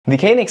The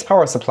KNX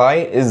power supply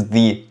is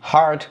the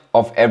heart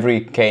of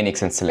every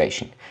KNX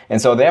installation,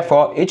 and so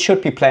therefore it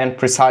should be planned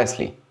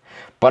precisely.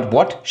 But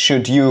what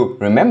should you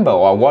remember,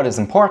 or what is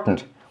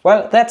important?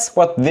 Well, that's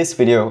what this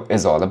video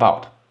is all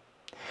about.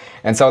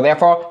 And so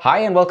therefore, hi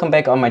and welcome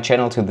back on my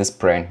channel to this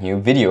brand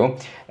new video.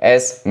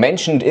 As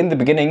mentioned in the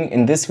beginning,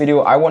 in this video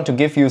I want to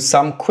give you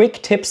some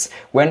quick tips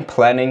when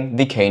planning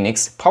the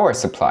KNX power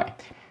supply.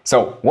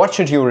 So what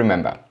should you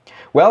remember?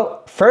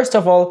 Well, first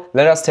of all,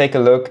 let us take a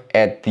look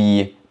at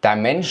the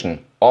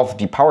dimension of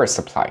the power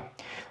supply.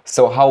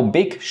 So how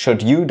big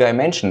should you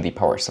dimension the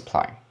power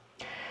supply?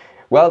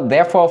 Well,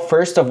 therefore,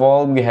 first of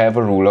all, we have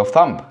a rule of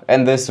thumb.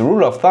 And this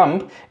rule of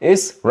thumb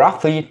is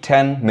roughly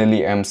 10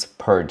 milliamps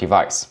per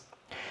device.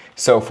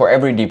 So for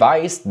every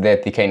device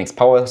that the KNX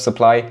power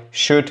supply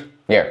should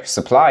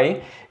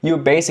supply, you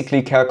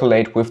basically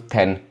calculate with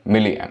 10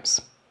 milliamps.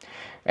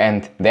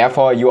 And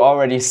therefore, you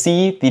already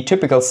see the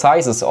typical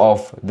sizes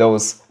of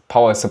those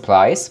power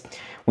supplies.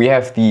 We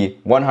have the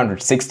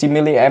 160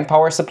 milliamp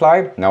power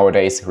supply,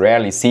 nowadays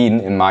rarely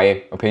seen in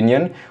my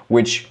opinion,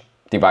 which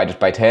divided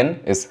by 10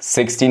 is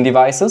 16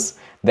 devices.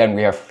 Then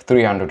we have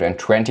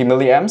 320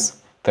 milliamps,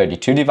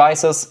 32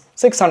 devices,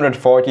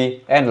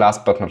 640, and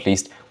last but not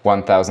least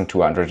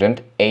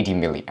 1280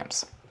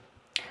 milliamps.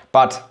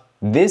 But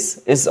this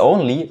is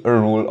only a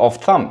rule of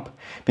thumb,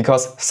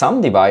 because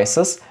some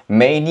devices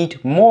may need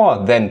more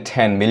than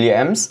 10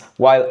 milliamps,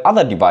 while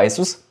other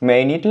devices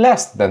may need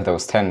less than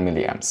those 10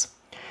 milliamps.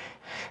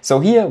 So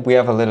here we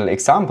have a little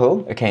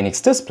example, a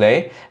KNX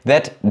display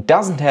that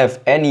doesn't have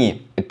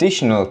any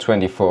additional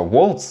 24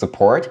 volt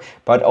support,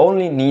 but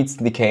only needs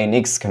the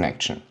KNX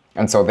connection.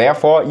 And so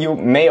therefore you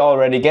may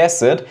already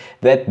guess it,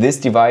 that this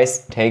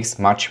device takes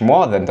much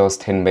more than those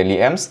 10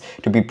 milliamps.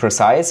 To be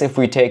precise, if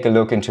we take a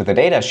look into the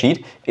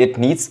datasheet, it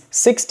needs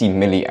 16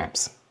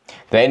 milliamps.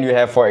 Then you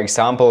have, for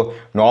example,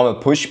 normal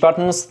push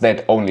buttons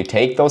that only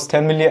take those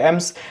 10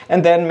 milliamps,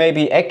 and then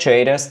maybe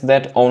actuators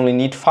that only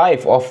need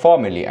 5 or 4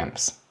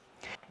 milliamps.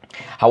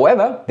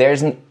 However, there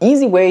is an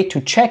easy way to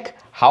check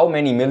how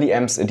many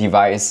milliamps a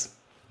device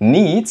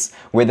needs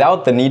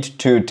without the need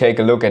to take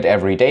a look at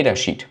every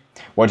datasheet.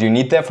 What you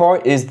need therefore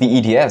is the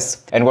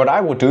EDS. And what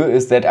I would do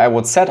is that I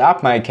would set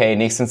up my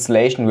KNX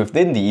installation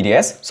within the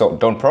EDS, so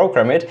don't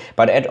program it,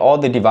 but add all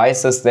the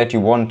devices that you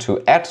want to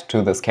add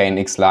to this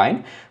KNX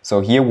line.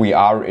 So here we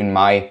are in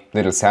my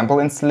little sample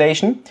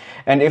installation.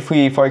 And if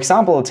we, for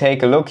example,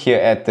 take a look here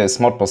at this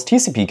Modbus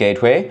TCP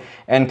gateway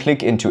and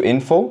click into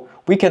info,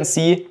 we can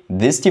see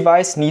this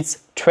device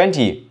needs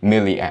 20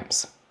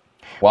 milliamps.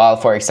 While,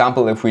 for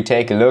example, if we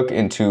take a look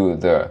into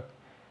the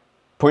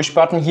push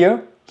button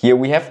here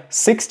we have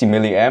 60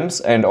 milliamps,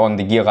 and on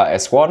the Gira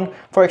S1,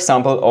 for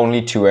example,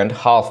 only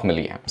 2.5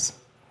 milliamps.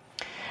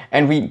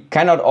 And we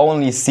cannot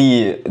only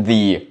see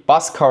the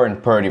bus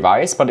current per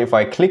device, but if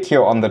I click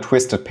here on the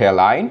twisted pair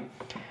line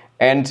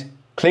and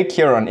click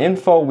here on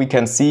info, we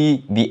can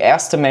see the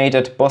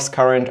estimated bus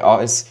current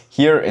is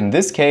here in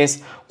this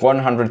case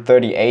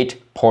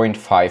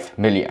 138.5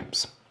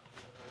 milliamps.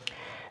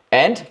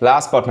 And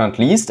last but not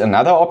least,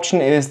 another option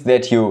is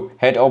that you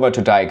head over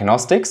to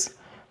diagnostics,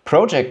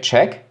 project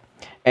check,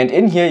 and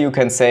in here you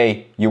can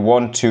say you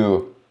want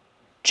to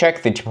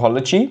check the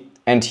topology,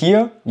 and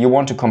here you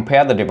want to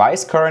compare the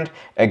device current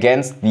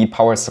against the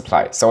power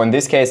supply. So in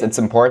this case it's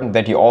important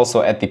that you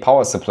also add the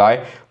power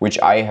supply, which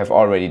I have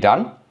already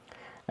done.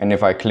 And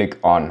if I click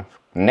on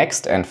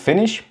next and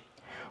finish,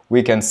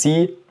 we can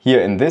see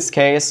here in this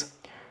case,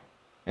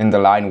 in the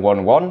line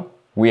 1.1,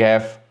 we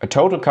have a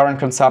total current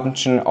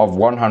consumption of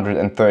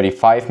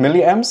 135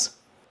 milliamps.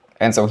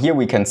 And so here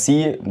we can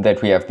see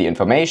that we have the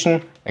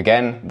information,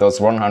 again, those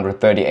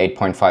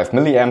 138.5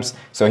 milliamps.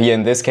 So here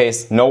in this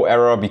case, no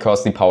error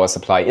because the power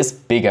supply is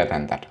bigger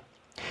than that.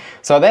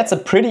 So that's a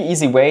pretty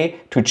easy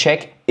way to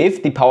check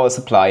if the power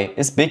supply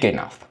is big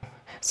enough.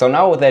 So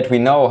now that we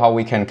know how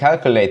we can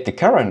calculate the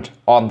current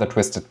on the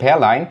twisted pair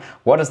line,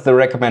 what is the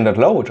recommended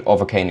load of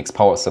a KNX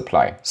power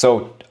supply?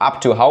 So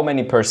up to how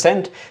many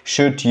 %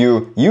 should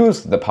you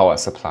use the power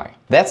supply?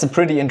 That's a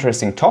pretty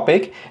interesting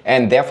topic,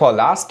 and therefore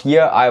last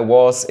year I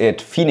was at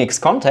Phoenix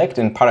Contact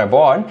in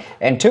Paderborn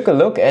and took a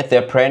look at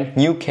their brand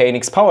new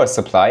KNX power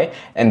supply,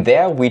 and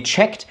there we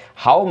checked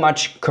how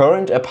much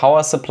current a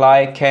power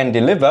supply can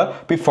deliver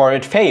before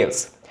it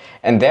fails.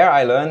 And there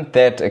I learned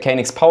that a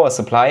KNX power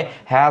supply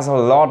has a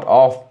lot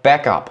of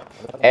backup,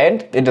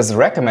 and it is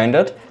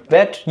recommended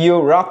that you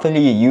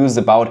roughly use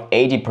about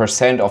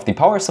 80% of the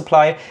power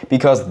supply,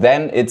 because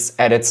then it's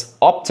at its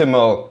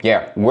optimal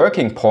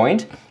working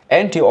point,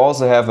 and you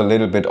also have a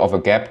little bit of a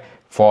gap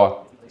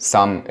for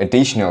some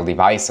additional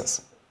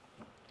devices.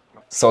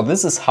 So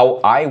this is how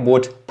I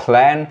would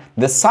plan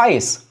the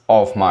size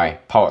of my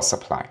power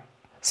supply.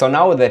 So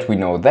now that we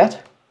know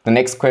that, the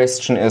next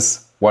question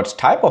is, what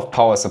type of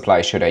power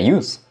supply should I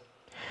use?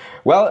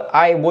 Well,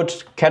 I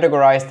would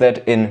categorize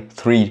that in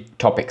 3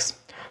 topics.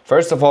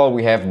 First of all,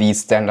 we have the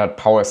standard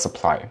power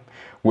supply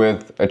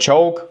with a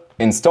choke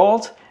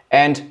installed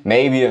and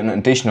maybe an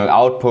additional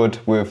output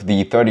with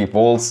the 30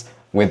 volts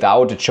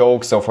without a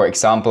choke. So for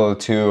example,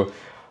 to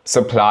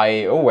supply,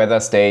 a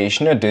weather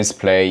station, a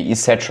display,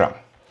 etc.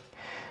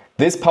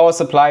 This power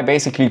supply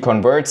basically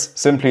converts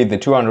simply the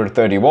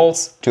 230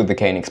 volts to the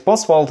KNX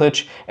bus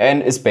voltage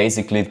and is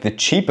basically the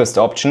cheapest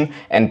option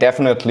and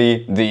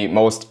definitely the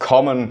most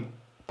common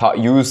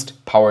used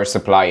power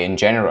supply in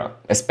general.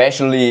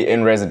 Especially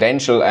in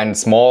residential and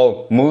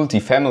small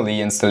multi-family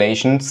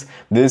installations,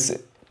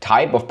 this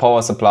type of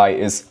power supply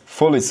is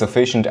fully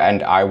sufficient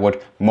and I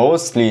would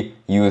mostly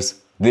use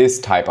this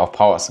type of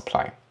power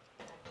supply.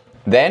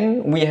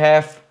 Then we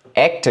have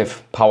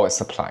active power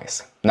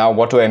supplies. Now,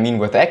 what do I mean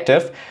with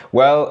active?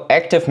 Well,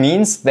 active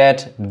means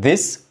that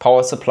this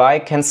power supply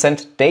can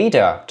send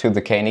data to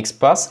the KNX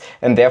bus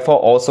and therefore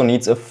also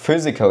needs a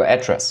physical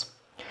address.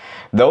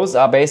 Those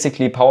are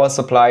basically power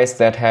supplies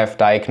that have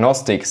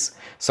diagnostics,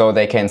 so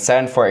they can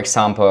send, for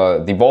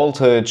example, the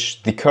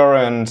voltage, the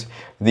current,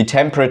 the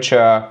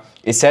temperature,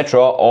 etc.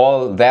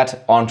 all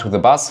that onto the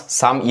bus.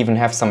 Some even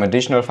have some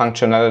additional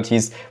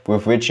functionalities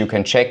with which you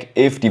can check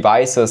if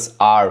devices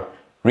are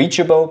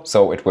reachable.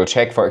 So it will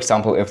check, for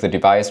example, if the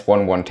device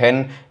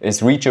 1110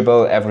 is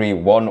reachable every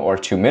 1 or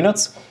 2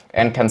 minutes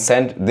and can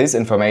send this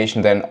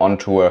information then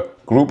onto a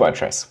group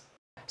address.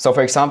 So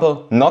for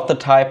example, not the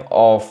type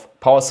of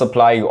power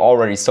supply you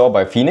already saw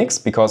by Phoenix,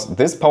 because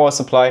this power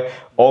supply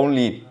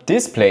only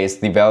displays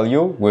the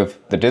value with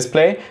the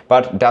display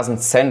but doesn't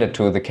send it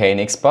to the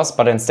KNX bus,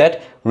 but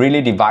instead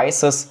really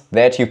devices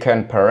that you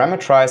can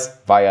parameterize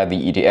via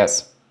the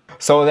EDS.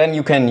 So then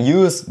you can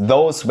use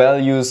those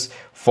values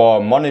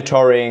for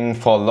monitoring,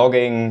 for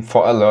logging,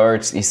 for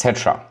alerts,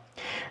 etc.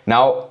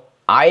 Now,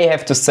 I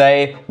have to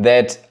say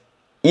that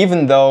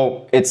even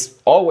though it's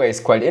always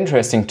quite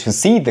interesting to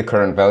see the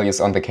current values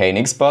on the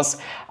KNX bus,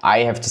 I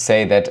have to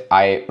say that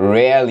I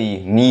rarely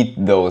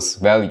need those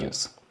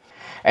values.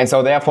 And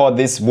so therefore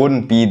this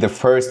wouldn't be the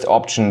first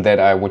option that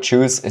I would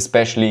choose,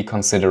 especially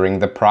considering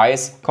the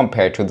price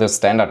compared to the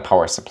standard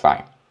power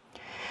supply.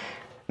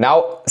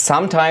 Now,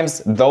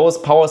 sometimes those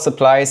power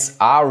supplies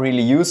are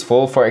really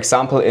useful, for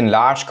example, in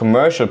large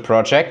commercial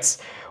projects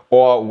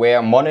or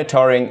where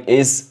monitoring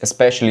is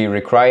especially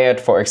required.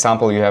 For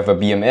example, you have a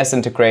BMS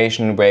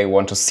integration where you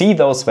want to see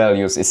those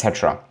values,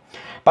 etc.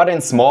 But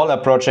in smaller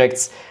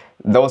projects,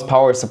 those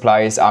power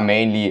supplies are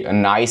mainly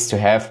nice to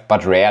have,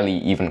 but rarely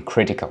even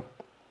critical.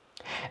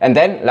 And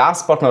then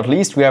last but not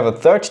least, we have a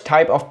third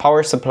type of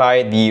power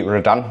supply, the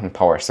redundant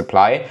power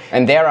supply.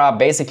 And there are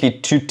basically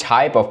two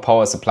types of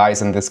power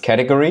supplies in this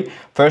category.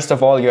 First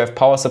of all, you have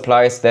power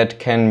supplies that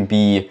can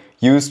be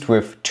used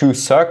with two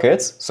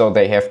circuits. So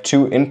they have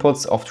two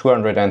inputs of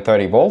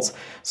 230 volts.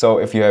 So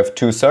if you have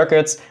two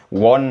circuits,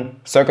 one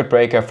circuit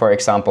breaker, for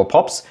example,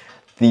 pops,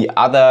 the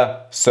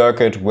other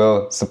circuit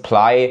will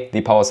supply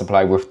the power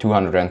supply with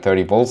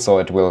 230 volts, so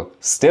it will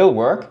still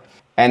work.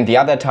 And the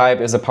other type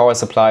is a power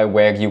supply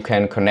where you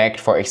can connect,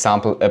 for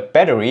example, a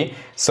battery.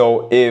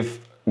 So if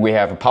we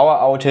have a power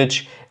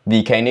outage,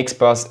 the KNX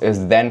bus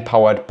is then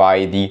powered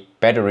by the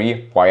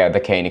battery via the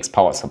KNX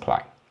power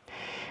supply.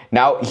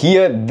 Now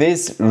here,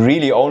 this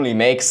really only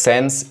makes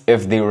sense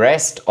if the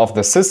rest of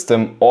the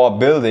system or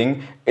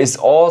building is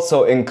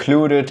also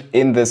included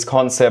in this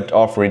concept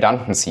of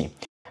redundancy.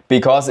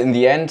 Because in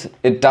the end,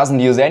 it doesn't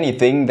use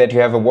anything that you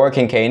have a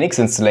working KNX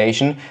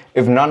installation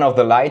if none of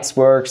the lights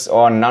works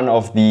or none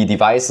of the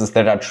devices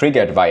that are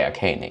triggered via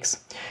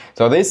KNX.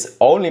 So this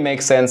only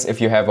makes sense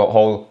if you have a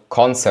whole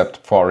concept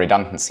for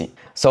redundancy.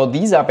 So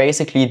these are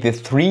basically the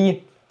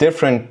three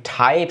different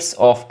types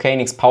of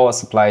KNX power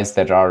supplies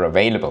that are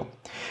available.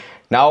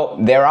 Now,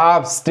 there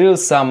are still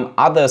some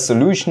other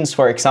solutions,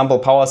 for example,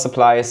 power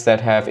supplies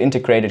that have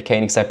integrated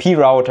KNX IP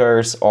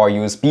routers or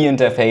USB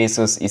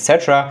interfaces,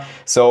 etc.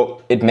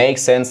 So it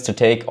makes sense to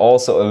take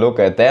also a look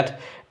at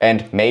that,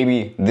 and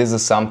maybe this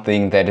is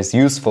something that is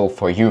useful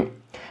for you.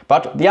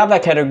 But the other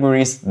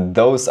categories,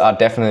 those are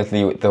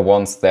definitely the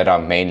ones that are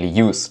mainly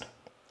used.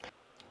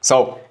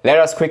 So let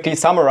us quickly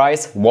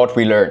summarize what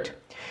we learned.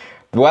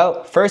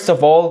 Well, first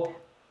of all,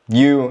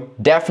 you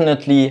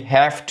definitely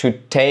have to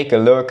take a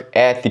look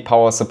at the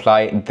power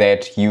supply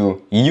that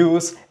you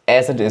use,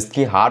 as it is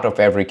the heart of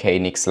every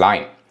KNX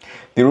line.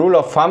 The rule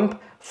of thumb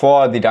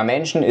for the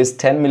dimension is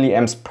 10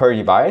 milliamps per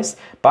device,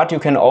 but you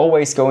can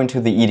always go into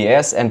the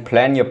EDS and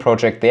plan your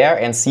project there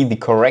and see the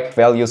correct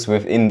values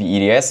within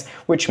the EDS,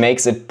 which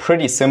makes it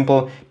pretty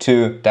simple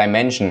to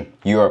dimension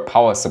your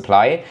power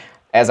supply.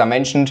 As I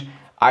mentioned,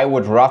 I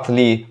would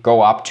roughly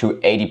go up to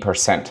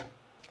 80%.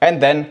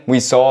 And then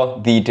we saw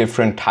the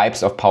different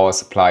types of power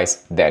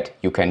supplies that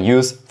you can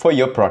use for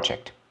your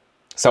project.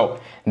 So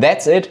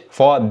that's it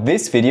for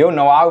this video.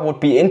 Now I would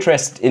be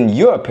interested in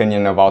your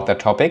opinion about that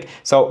topic.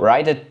 So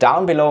write it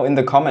down below in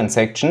the comment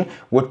section.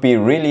 Would be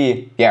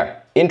really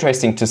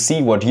interesting to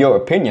see what your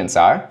opinions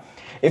are.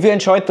 If you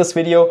enjoyed this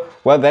video,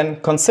 well then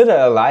consider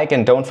a like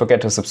and don't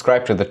forget to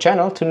subscribe to the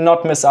channel to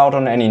not miss out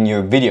on any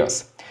new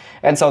videos.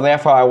 And so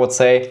therefore I would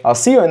say I'll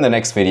see you in the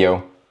next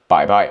video.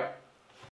 Bye bye.